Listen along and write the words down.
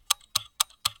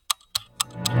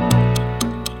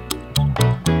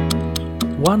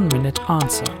1-minute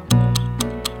answer.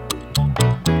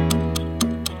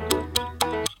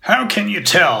 How can you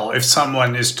tell if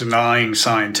someone is denying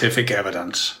scientific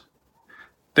evidence?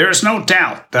 There is no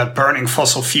doubt that burning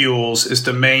fossil fuels is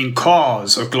the main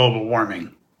cause of global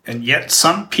warming, and yet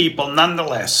some people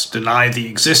nonetheless deny the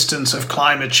existence of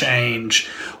climate change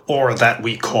or that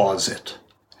we cause it.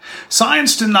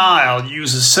 Science denial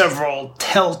uses several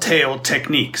telltale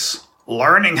techniques.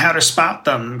 Learning how to spot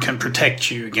them can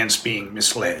protect you against being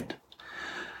misled.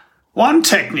 One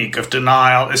technique of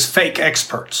denial is fake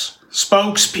experts,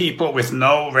 spokespeople with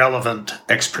no relevant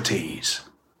expertise.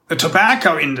 The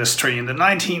tobacco industry in the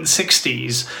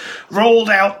 1960s rolled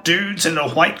out dudes in a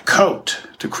white coat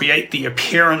to create the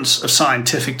appearance of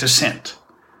scientific dissent.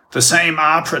 The same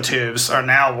operatives are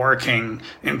now working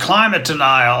in climate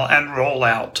denial and roll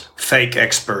out fake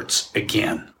experts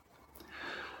again.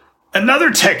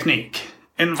 Another technique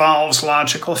involves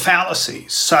logical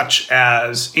fallacies, such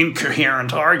as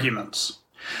incoherent arguments.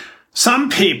 Some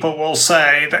people will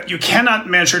say that you cannot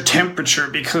measure temperature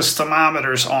because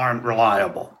thermometers aren't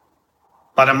reliable.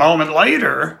 But a moment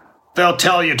later, they'll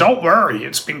tell you, don't worry,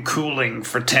 it's been cooling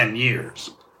for 10 years.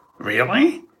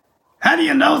 Really? How do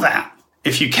you know that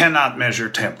if you cannot measure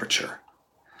temperature?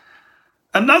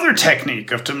 Another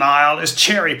technique of denial is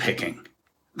cherry picking.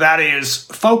 That is,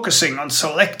 focusing on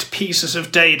select pieces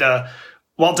of data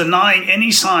while denying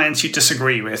any science you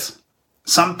disagree with.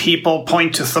 Some people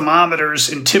point to thermometers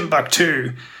in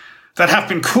Timbuktu that have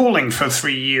been cooling for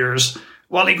 3 years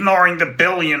while ignoring the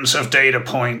billions of data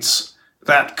points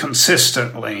that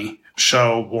consistently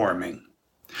show warming.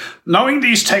 Knowing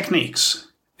these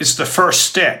techniques is the first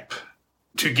step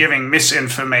to giving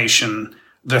misinformation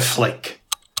the flick.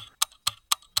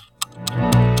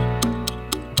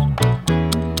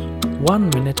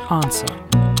 1-minute answer.